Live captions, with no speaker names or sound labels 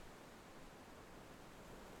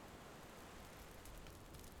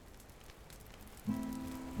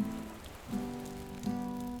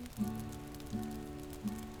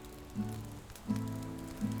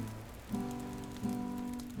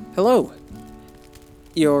Hello.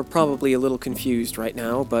 You're probably a little confused right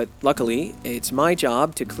now, but luckily, it's my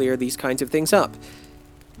job to clear these kinds of things up.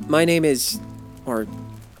 My name is, or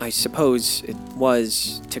I suppose it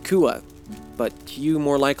was, Takua, but you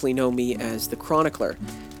more likely know me as the Chronicler.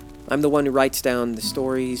 I'm the one who writes down the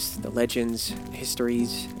stories, the legends,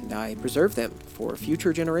 histories, and I preserve them for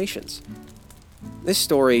future generations. This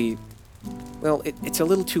story, well, it's a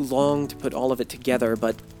little too long to put all of it together,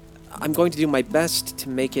 but I'm going to do my best to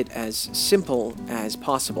make it as simple as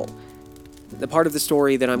possible. The part of the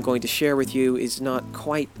story that I'm going to share with you is not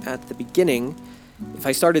quite at the beginning. If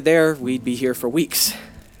I started there, we'd be here for weeks.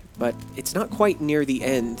 But it's not quite near the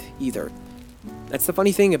end, either. That's the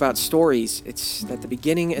funny thing about stories, it's that the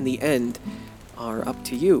beginning and the end are up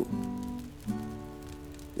to you.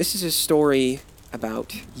 This is a story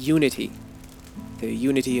about unity. The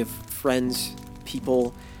unity of friends,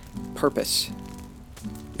 people, purpose.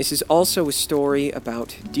 This is also a story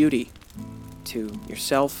about duty. To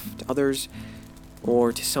yourself, to others,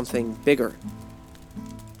 or to something bigger.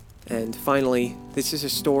 And finally, this is a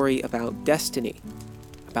story about destiny.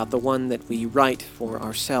 About the one that we write for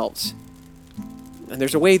ourselves. And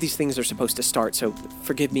there's a way these things are supposed to start, so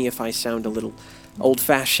forgive me if I sound a little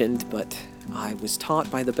old-fashioned, but I was taught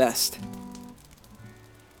by the best.